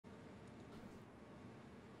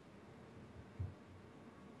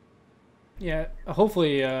Yeah,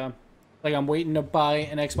 hopefully, like I'm waiting to buy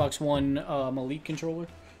an Xbox One Elite controller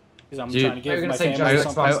because I'm Dude, trying to I was give gonna my say family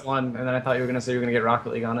just something. Xbox One, and then I thought you were gonna say you were gonna get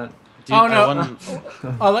Rocket League on it. dude, Oh I no,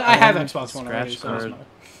 won. I have won Xbox the One already, scratch so that's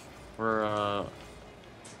card not.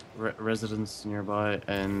 for residents nearby,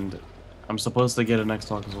 and I'm supposed to get an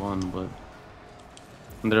Xbox One, but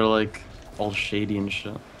they're like all shady and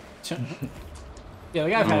shit. Yeah,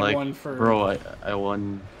 like I've I'm had like, one for. bro, I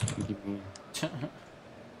won. Give me.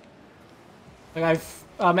 Like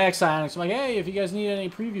I'm Xbox. I'm like, hey, if you guys need any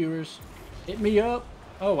previewers, hit me up.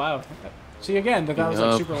 Oh wow. See again, that was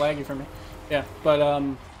like super laggy for me. Yeah, but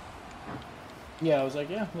yeah, I was like,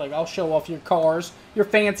 yeah, like I'll show off your cars, your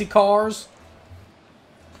fancy cars.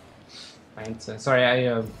 Sorry,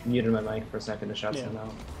 I muted my mic for a second to shout Yeah. something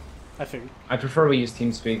out. I figured. I prefer we use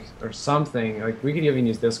TeamSpeak or something. Like we could even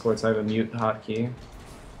use Discord, so I have a mute hotkey.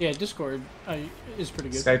 Yeah, Discord is pretty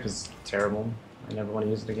good. Skype is terrible. I never want to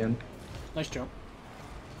use it again. Nice jump.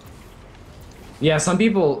 Yeah, some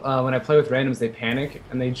people when I play with randoms, they panic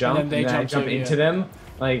and they jump, and then I jump into them.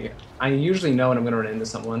 Like I usually know when I'm gonna run into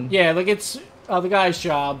someone. Yeah, like it's the guy's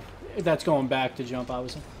job that's going back to jump,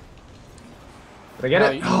 obviously. Did I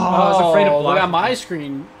get it? Oh, I was afraid of blocking. Look on my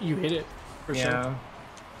screen, you hit it for sure. Yeah.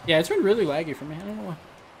 Yeah, it's been really laggy for me. I don't know why.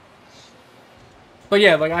 But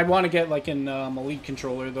yeah, like I want to get like an Elite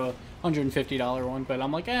controller, the $150 one. But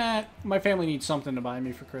I'm like, my family needs something to buy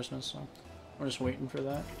me for Christmas, so we're just waiting for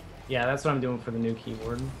that. Yeah, that's what I'm doing for the new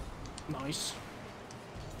keyboard. Nice.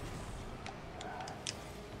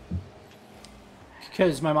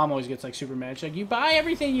 Because my mom always gets like super mad. She's like, "You buy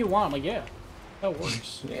everything you want." I'm like, yeah, that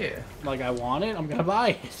works. Yeah. Like I want it, I'm gonna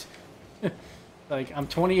buy it. Like, I'm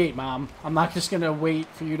 28, Mom. I'm not just gonna wait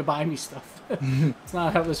for you to buy me stuff. It's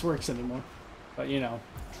not how this works anymore. But, you know,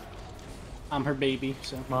 I'm her baby,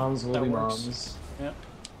 so Moms will that be works. moms. Yep.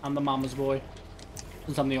 I'm the mama's boy.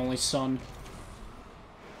 Since I'm the only son.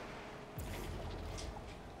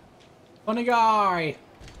 Funny guy!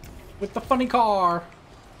 With the funny car!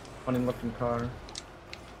 Funny looking car.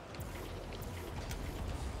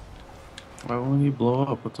 Why won't you blow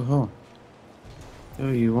up? What the hell?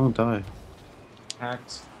 Yo, you won't die.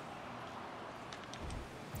 Hacked.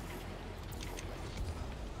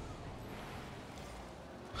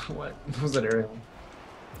 What? What was that aerial?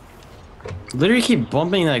 Literally keep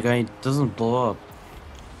bumping that guy, he doesn't blow up.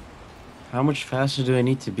 How much faster do I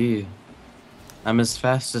need to be? I'm as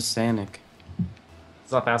fast as Sonic.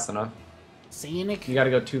 It's not fast enough. Scenic? You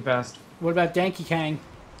gotta go too fast. What about Danky Kang?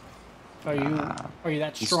 Are you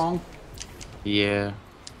that strong? Yeah.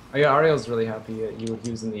 Oh yeah, Ariel's really happy that you were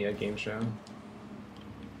using the game show.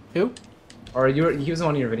 Who? Or he was in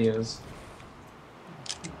one of your videos.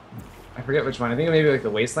 I forget which one. I think maybe like the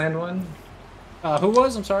Wasteland one. Who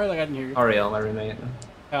was? I'm sorry, like I didn't hear you. Ariel, my roommate.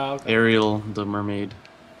 Okay. Ariel the mermaid.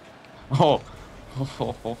 Oh. It's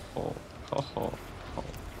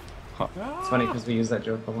funny because we use that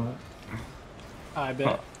joke a lot. I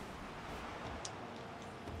bet.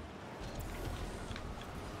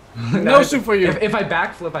 No soup for you. If I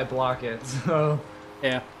backflip, I block it. So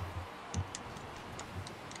Yeah.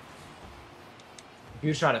 if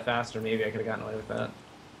you shot it faster, maybe I could have gotten away with that.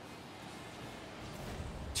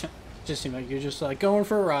 Just seemed like you're just like going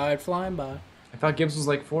for a ride, flying by. I thought Gibbs was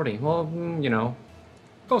like 40. Well, you know,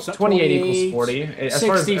 Close up. 28 equals 40. As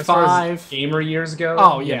far as gamer years go.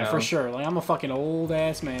 Oh you yeah, know. for sure. Like I'm a fucking old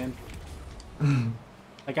ass man.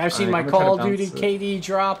 Like I've seen my I'm gonna Call try of to Duty bounce KD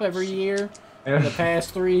drop every year. In the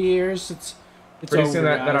past 3 years, it's Pretty over, soon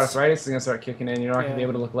that guys. arthritis is gonna start kicking in. You're not gonna be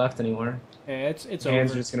able to look left anymore. Yeah, it's Hands over.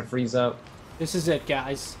 are just gonna freeze up. This is it,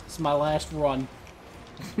 guys. It's my last run.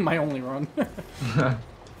 My only run.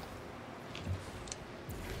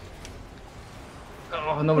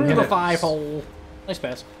 Oh, no one Through hit the it. 5-hole. Nice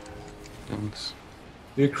pass. Thanks.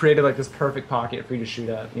 You created like this perfect pocket for you to shoot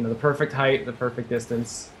at. You know, the perfect height, the perfect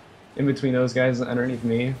distance. In between those guys, underneath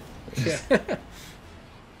me. Yeah.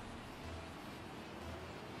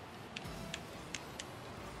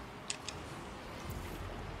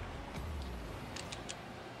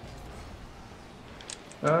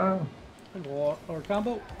 Or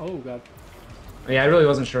combo? Oh god. Yeah, I really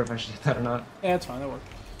wasn't sure if I should hit that or not. Yeah, it's fine. That worked.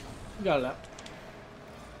 You got it out.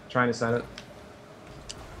 Trying to set it.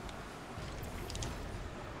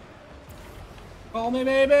 Call me,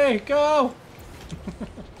 baby. Go.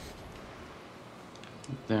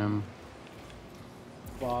 Damn.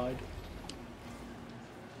 Wide.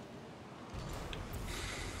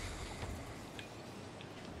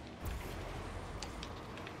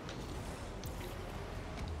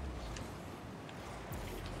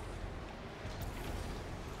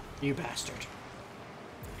 You bastard.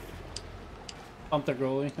 Bump the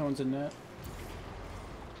goalie. No one's in net.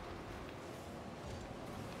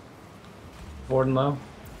 Forward and low.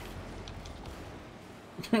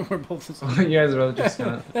 We're both the Oh, same. you guys are really just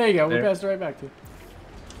kind of... There you go. We passed it right back to you.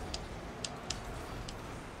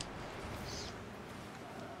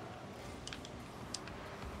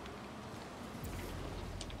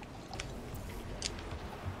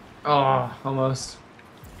 Oh, almost.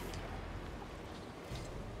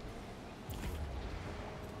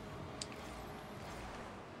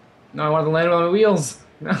 No, I wanted to land on my wheels.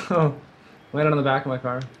 No. Landed on the back of my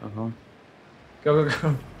car. Uh-huh. Go, go,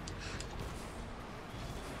 go.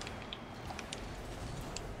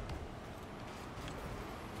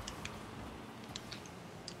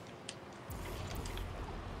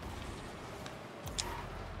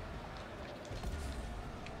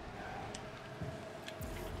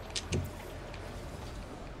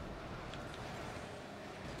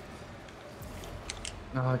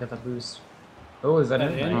 Oh, I got that boost. Oh, is that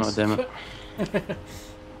it? Oh, damn it.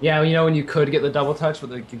 Yeah, you know when you could get the double touch,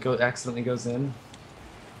 but it accidentally goes in?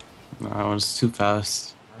 No, I was too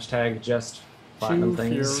fast. Hashtag just platinum Too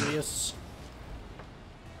things. furious.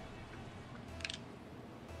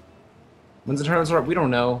 When's the tournament start? We don't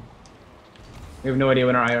know. We have no idea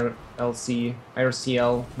when our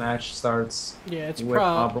IRCL match starts. Yeah, it's with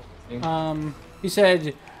probably. Bob. He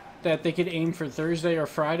said that they could aim for Thursday or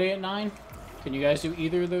Friday at 9. Can you guys do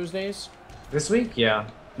either of those days? This week? Yeah.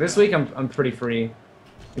 This week I'm pretty free.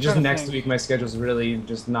 It's just Trying to next think. week my schedule's really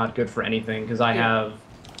just not good for anything because I have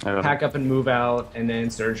pack up and move out and then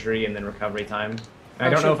surgery and then recovery time. And I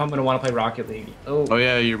don't know if I'm going to want to play Rocket League. Oh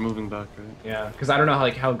yeah, you're moving back, right? Yeah, because I don't know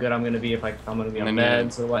how good I'm going to be if I'm going to be on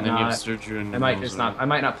meds or whatnot. And then you have surgery and I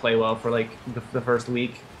might not play well for like the first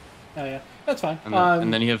week. Oh yeah, that's fine.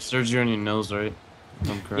 And then you have surgery on your nose, right? If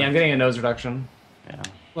I'm correct. Yeah, I'm getting a nose reduction. Yeah.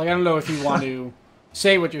 Like, I don't know if you want to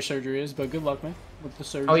say what your surgery is, but good luck, man, with the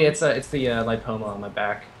surgery. Oh yeah, it's the lipoma on my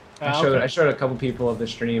back. I showed a couple people of the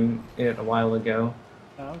stream it a while ago.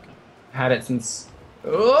 Oh, okay. Had it since.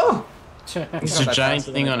 Oh! It's a giant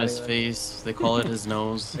thing on his face. They call it his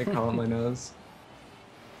nose. They call it my nose.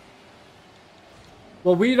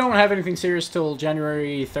 Well, we don't have anything serious till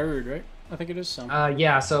January 3rd, right? I think it is, so.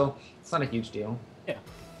 Yeah, so it's not a huge deal. Yeah.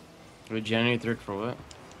 Wait, January 3rd for what?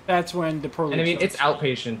 That's when the pro league And I mean, starts. it's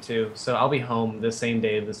outpatient too, so I'll be home the same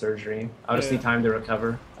day of the surgery. I'll just need time to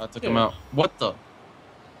recover. I took him out. What the?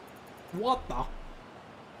 What the?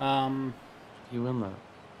 You win that.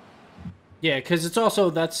 Yeah, because it's also,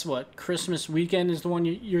 that's what, Christmas weekend is the one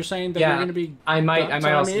you're saying that Yeah, you're going to be... I might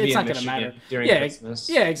also be it's in not Michigan matter. during Yeah, Christmas.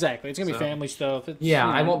 Yeah, exactly. It's going to be So- family stuff. It's, Yeah,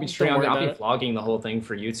 you know, I won't be don't streaming. worry I'll be about it. vlogging the whole thing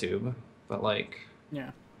for YouTube, but like. Yeah,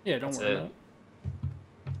 yeah, don't That's worry it. about it.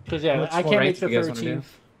 Because, How yeah, much I more can't make ranks the do you guys wanna do? 13th.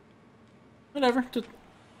 Whatever.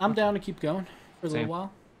 I'm down to keep going for a Same. little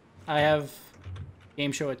while. I have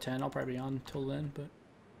game show at 10. I'll probably be on till then,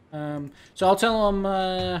 but... so I'll tell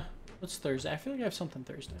them... what's Thursday? I feel like I have something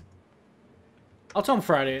Thursday. I'll tell them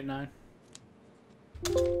Friday at 9.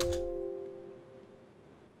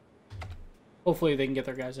 Hopefully they can get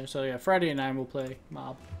their guys there. So yeah, Friday at 9 we'll play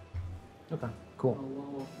Mob. Okay,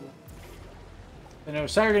 cool. I know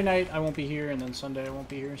Saturday night I won't be here, and then Sunday I won't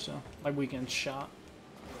be here, so my weekend's shot.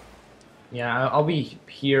 Yeah, I'll be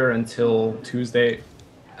here until Tuesday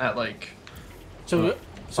at like. So,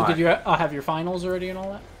 so 5. did you have your finals already and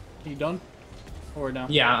all that? Are you done? Or no?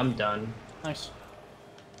 Yeah, I'm done. Nice.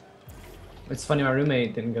 It's funny, my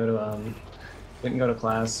roommate didn't go to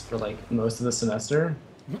class for like most of the semester.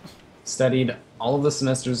 Studied all of the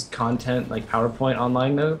semester's content, like PowerPoint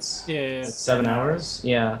online notes. Yeah, yeah, yeah. 7 hours.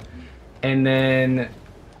 Yeah, and then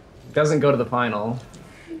doesn't go to the final.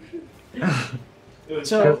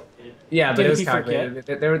 So Yeah, but Did it was he calculated.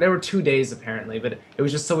 There were 2 days apparently, but it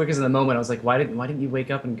was just so weird because in the moment I was like, why didn't you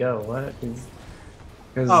wake up and go? What?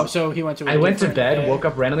 Because oh, so he went to. I went to bed, woke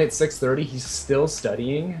up randomly at 6:30. He's still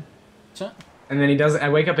studying, So, and then he does. I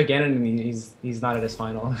wake up again and he's not at his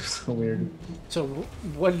final. It's so weird. so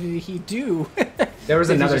what did he do? There was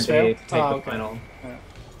Did he another just day fail? to take Oh, the okay. final. Yeah.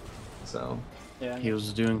 So Yeah. He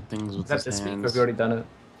was doing things with that's his this week. hands. Have you already done it?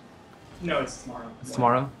 No, it's tomorrow. It's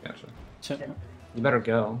tomorrow. Gotcha. So, You better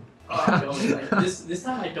go. This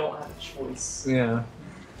time I don't have a choice. Yeah.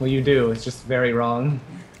 Well, you do. It's just very wrong.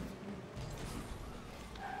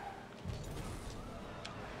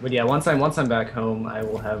 But yeah, once I'm back home, I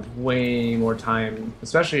will have way more time,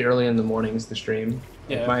 especially early in the mornings to stream.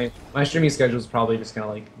 Yeah. Like my streaming schedule is probably just gonna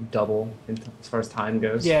like double as far as time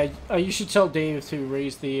goes. yeah, you should tell Dave to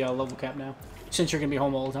raise the level cap now, since you're gonna be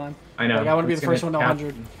home all the time. I know. Like, I want to be It's the first one gonna to cap-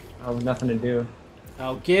 100. I have nothing to do.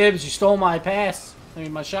 Oh, Gibbs, you stole my pass. I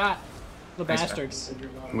mean, my shot. The Nice bastard. pass.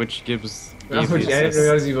 Which Gibbs I gave you didn't assist?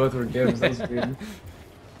 realize you both were Gibbs. That was weird.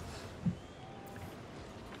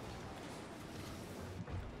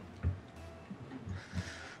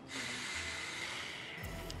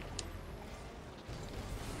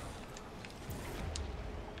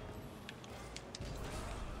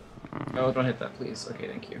 No, don't hit that, please. Okay,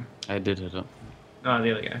 thank you. I did hit it. No,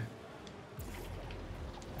 the other guy.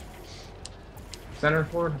 Center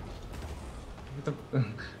forward. What the...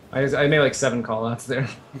 I made like 7 call-outs there.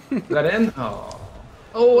 Is that in? Oh.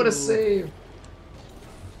 Oh, what a save!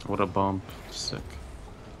 What a bump. Sick.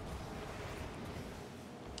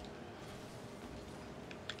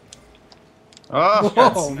 Oh,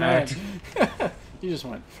 got Whoa, man. smacked. You just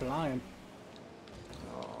went flying.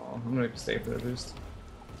 Oh, I'm gonna stay for the boost.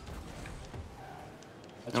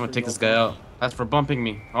 That's I'm gonna pretty take this well guy out. That's for bumping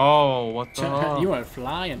me. Oh, what the done. hell? You went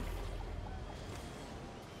flying.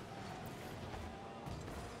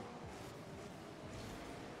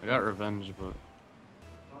 I got revenge, but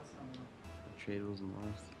the trade wasn't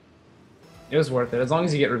worth. It was worth it. As long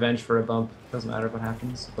as you get revenge for a bump, doesn't matter what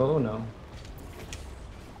happens. Oh no.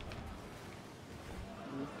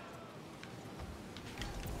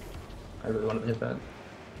 I really wanted to hit that.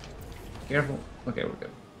 Careful. Okay, we're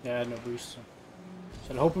good. Yeah, I had no boost. So.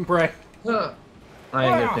 Said hope and pray. I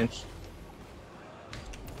didn't get a pinch.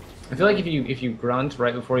 I feel like if you grunt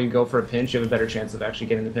right before you go for a pinch, you have a better chance of actually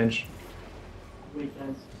getting the pinch. Wait,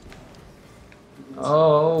 guys.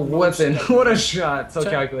 Oh, what's in? What a shot! So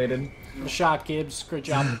calculated. Good shot, Gibbs. Great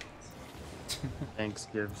job. Thanks,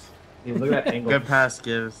 Gibbs. Dude, look at that angle. Good pass,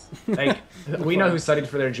 Gibbs. Like, we know who studied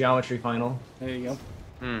for their geometry final. There you go.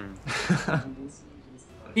 Hmm.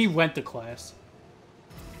 He went to class.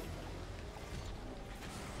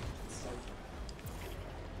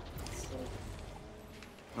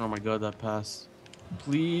 Oh my god, that pass.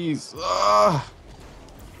 Please. Ah!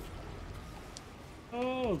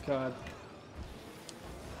 Oh, God.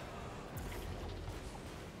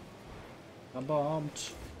 I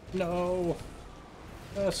bumped. No.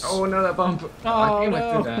 Yes. Oh no, that bump! Oh, I think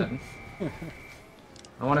I went no. through that.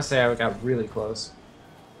 I want to say I got really close.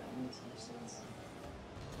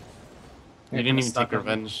 You didn't even take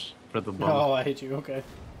revenge for the bump. Oh, I hate you. Okay.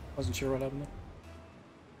 Wasn't sure what happened there.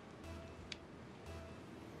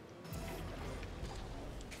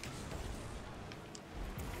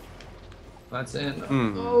 That's in.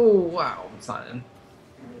 Hmm. Oh wow, it's not in.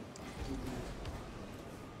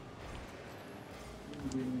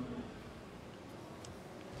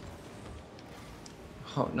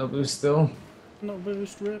 Oh, no boost still. No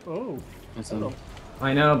boost rip. Oh. It's Hello. in.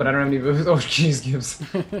 I know, but I don't have any boost. Oh jeez, Gibbs.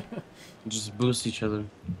 Just boost each other.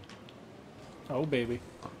 Oh, baby.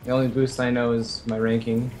 The only boost I know is my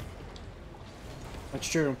ranking. That's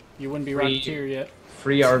true. You wouldn't be Free- Rocketeer yet.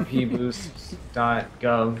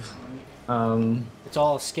 freerpboost.gov. It's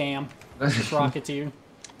all a scam. It's Rocketeer.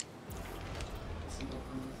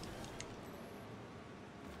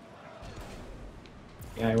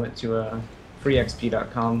 Yeah, I went to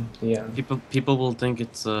freexp.com. Yeah. People will think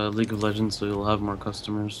it's League of Legends, so you'll have more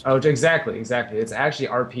customers. Oh, exactly. It's actually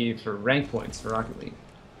RP for rank points for Rocket League.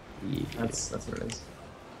 Yeah. That's what it is.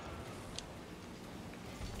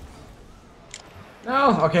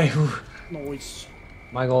 No. Okay. Whew. Noise.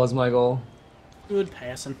 My goal is my goal. Good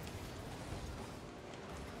passing.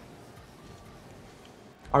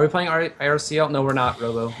 Are we playing IRCL? No, we're not,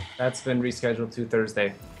 Robo. That's been rescheduled to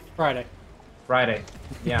Thursday. Friday. Friday.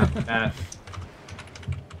 Yeah, that.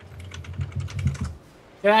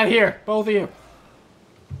 Get out of here, both of you.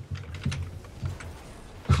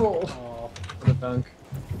 Oh, Oh, what a dunk.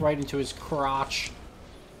 right into his crotch.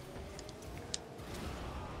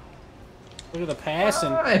 Look at the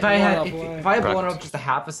passing. If I had What a if play. I had blown it up just a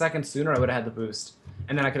half a second sooner, I would have had the boost,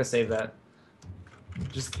 and then I could have saved that.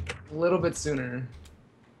 Just a little bit sooner.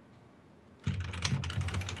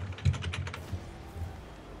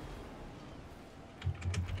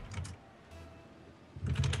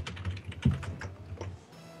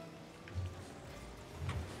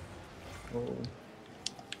 Oh.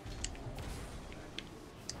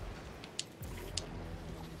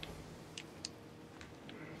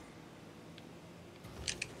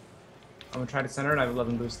 I'm gonna try to center it. I have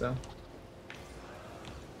 11 boost though.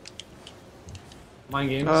 Mind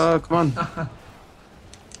games. Come on.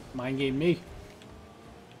 Mind game me.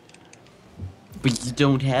 But you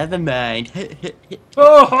don't have a mind.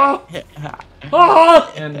 Oh!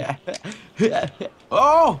 Oh! And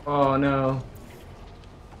Oh! oh no.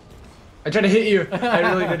 I tried to hit you. I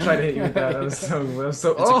really did try to hit you with that. That was so. It's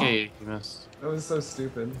Oh, okay, you missed. that was so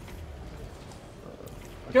stupid.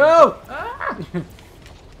 Go! Ah!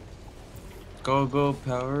 Go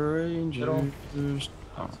Power Middle. Rangers.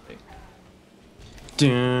 Oh.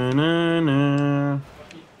 Da-na-na.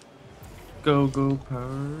 Go Power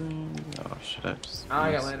Rangers. Oh shit, I just. Ah,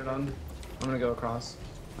 I got missed. landed on. I'm gonna go across.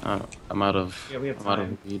 I'm out of. Yeah, we have I'm out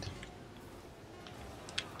time. of lead.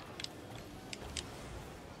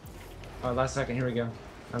 Last second. Here we go.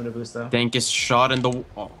 I'm gonna boost though. Dankest shot in the.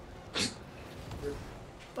 Oh.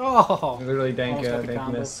 Oh! Literally dank, Almost got the dank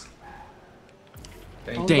combo. miss.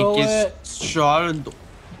 Dank. Don't Dank go is it. shot and...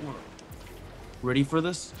 Ready for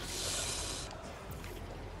this?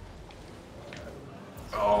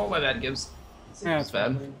 Oh, my bad, Gibbs. Yeah, That's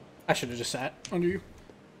bad. I should have just sat under you.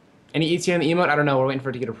 Any ETM emote? I don't know. We're waiting for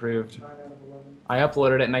it to get approved. I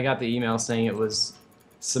uploaded it and I got the email saying it was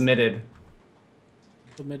submitted,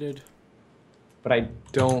 Submitted. but I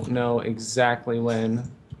don't know exactly when.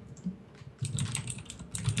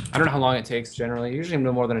 I don't know how long it takes generally. Usually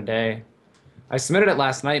no more than a day. I submitted it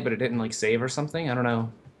last night, but it didn't like save or something. I don't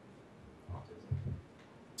know.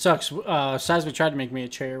 Sucks. Seismic tried to make me a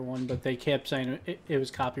chair one, but they kept saying it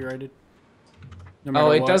was copyrighted. No matter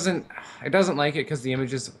Oh, it what. doesn't. It doesn't like it because the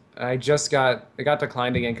images. It got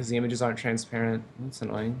declined again because the images aren't transparent. That's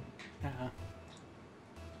annoying.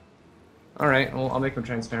 All right, well I'll make them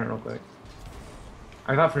transparent real quick.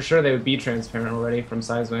 I thought for sure they would be transparent already from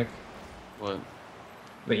Seismic. What?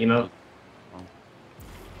 The emote.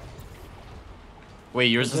 Wait,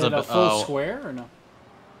 yours Is is it a full square or no?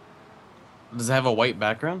 Does it have a white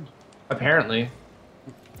background? Apparently.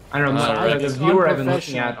 I don't know. The It's viewer I've been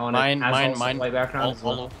looking at unprofessional. on Mine, it has mine, also mine. white background All, as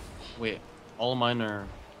well. wait, all of mine are.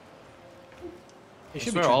 It I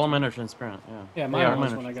should swear be all of mine are transparent. Yeah. Yeah, Yeah, mine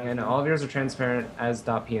was mine when I got And it. all of yours are transparent as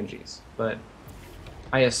 .pngs, but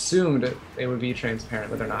I assumed they would be transparent,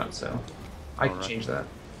 but they're not. So I can Alright. change that.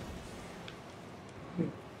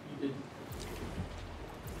 You did.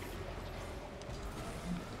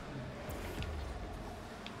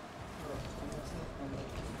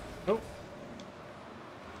 Nope.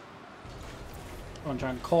 Someone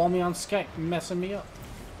trying to call me on Skype, messing me up.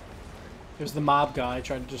 It was the mob guy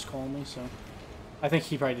tried to just call me, so I think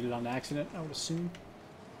he probably did it on accident. I would assume.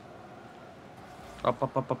 Up,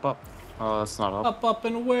 up, up, up, up. Oh, that's not up. Up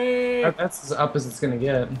and away. That's as up as it's gonna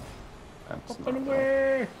get. That's Up not and up.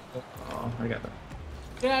 away. Oh, I got that.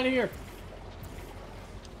 Get out of here.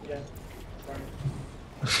 Yeah.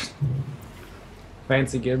 Sorry.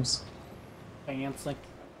 Fancy Gibbs. Fancy.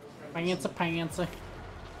 Fancy.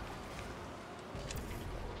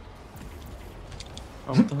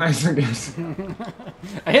 Oh, what the heck? Nice Gibbs.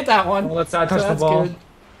 I hit that one. Well, let's not so touch the that's ball. good.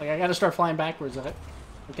 Like, I gotta start flying backwards. I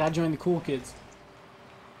gotta join the cool kids.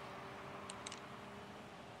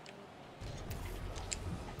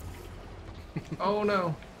 Oh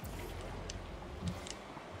no.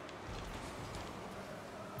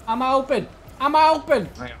 I'm open. I'm open.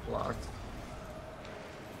 I got blocked.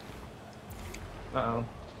 Uh-oh.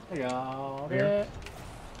 I got Here. it.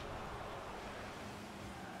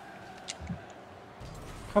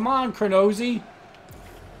 Come on, Kronovi.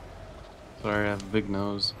 Sorry, I have a big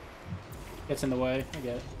nose. Gets in the way. I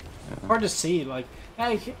get it. Yeah. Hard to see. Like,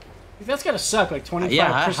 hey, that's gotta suck. Like 25%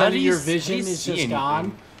 Yeah, how of do your you- vision how do you is see just anything?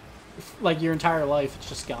 gone. Like your entire life, it's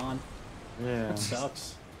just gone. Yeah. That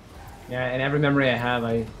sucks. Yeah, and every memory I have,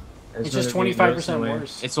 It's just 25%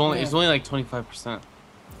 worse. It's only Yeah. it's only like 25%.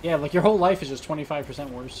 Yeah, like your whole life is just 25%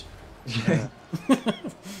 worse. Yeah. How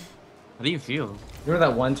do you feel? Remember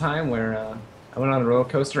that one time where I went on a roller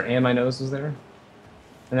coaster and my nose was there?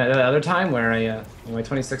 And that other time where on my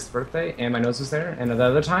 26th birthday and my nose was there? And the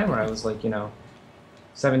other time where I was like,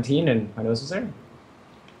 17 and my nose was there?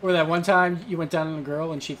 Or that one time you went down on a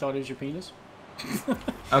girl and she thought it was your penis?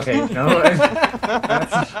 Okay, no.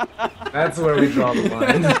 That's where we draw the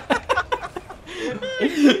line.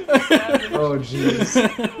 Oh, jeez.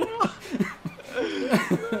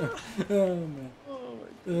 Oh, man.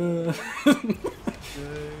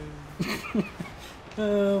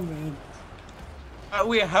 Oh, man.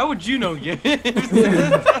 Wait, how would you know? Yeah.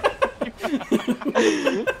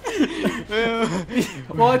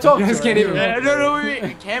 Well, I talked You guys to her. can't even- No,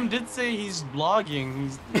 wait. Cam did say he's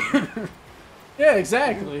blogging. Yeah,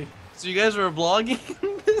 exactly. So you guys were blogging?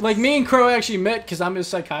 Like, me and Crow actually met because I'm his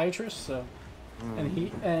psychiatrist, so...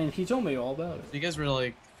 And he told me all about it. You guys were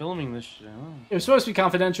like filming this shit. Huh? It was supposed to be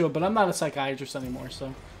confidential, but I'm not a psychiatrist anymore,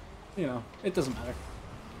 so... it doesn't matter.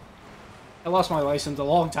 I lost my license a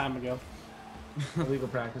long time ago. Illegal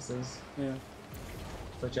practices, Yeah.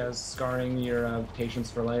 such as scarring your patients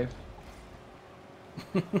for life.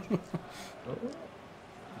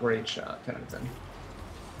 Great shot, 10 out of 10.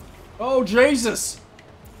 Oh, Jesus!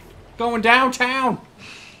 Going downtown!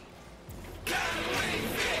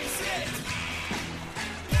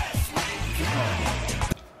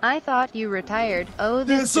 I thought you retired. Oh,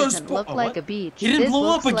 this so doesn't look like a beach. He didn't this blow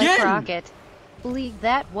looks up like again! rocket. League,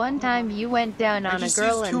 that one time you went down on a just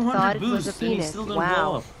girl used and 200 thought it was a boost, and he penis. still didn't blow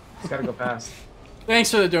Wow. up. It's gotta go fast. Thanks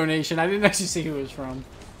for the donation. I didn't actually see who it was from.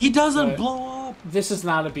 He doesn't But- blow up. This is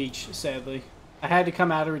not a beach, sadly. I had to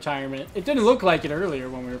come out of retirement. It didn't look like it earlier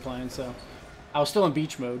when we were playing, so... I was still in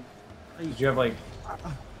beach mode. Did you have like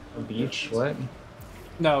a beach? What?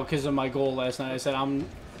 No, because of my goal last night. I said I'm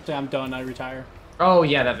done. I retire. Oh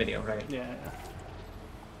yeah, that video, right? Yeah.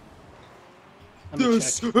 Let me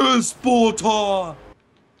This check. is Sparta!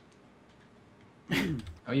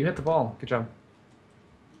 Oh, you hit the ball. Good job.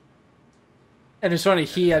 And it's funny,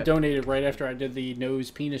 he had donated right after I did the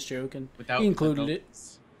nose penis joke, and he included it.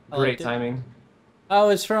 I Great liked it. timing. Oh,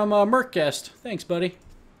 it's from Merkguest. Thanks, buddy.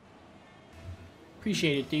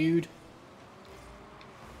 Appreciate it, dude.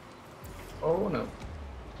 Oh no.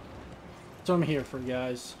 That's what I'm here for,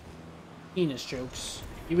 guys. Penis jokes.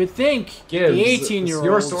 You would think Gibbs, the 18-year-olds...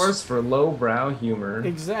 your source for lowbrow humor.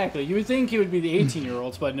 Exactly. You would think it would be the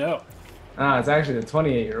 18-year-olds, but no. Ah, it's actually the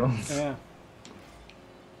 28-year-olds. Yeah.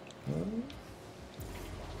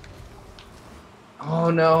 Oh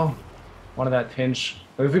no. Wanted that pinch.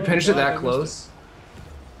 If we pinched it that close,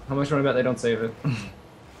 how much want to bet they don't save it?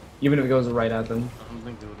 Even if it goes right at them. I don't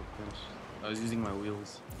think they would have finished. I was using my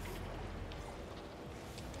wheels.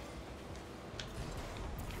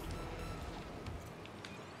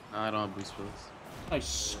 No, I don't have boost wheels.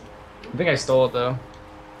 Nice. I think I stole it though.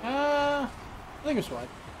 I think it's right.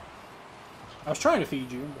 I was trying to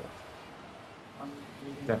feed you, but...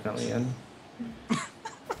 Definitely in. I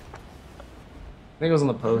think it was on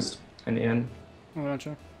the post and in. I'm not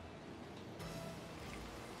sure.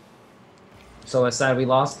 So I said we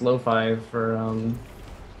lost Lo-Fi for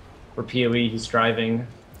PoE. He's driving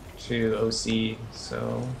to OC,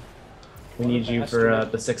 so we need you for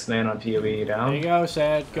the 6th man on PoE There you down. go,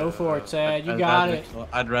 Sad. Go for it, Sad. You got it.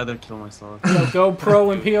 I'd rather kill myself. Go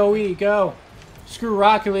pro in PoE. Go. Screw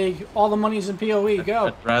Rocket League. All the money's in PoE. Go.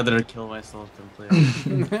 I'd rather kill myself than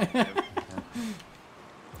play.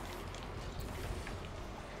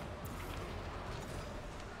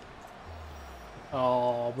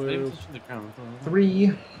 Oh, boo.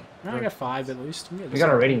 3. I got 5 at least. We got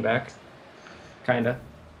our rating back. Kinda.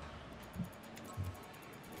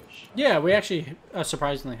 Yeah, we actually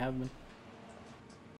surprisingly have been.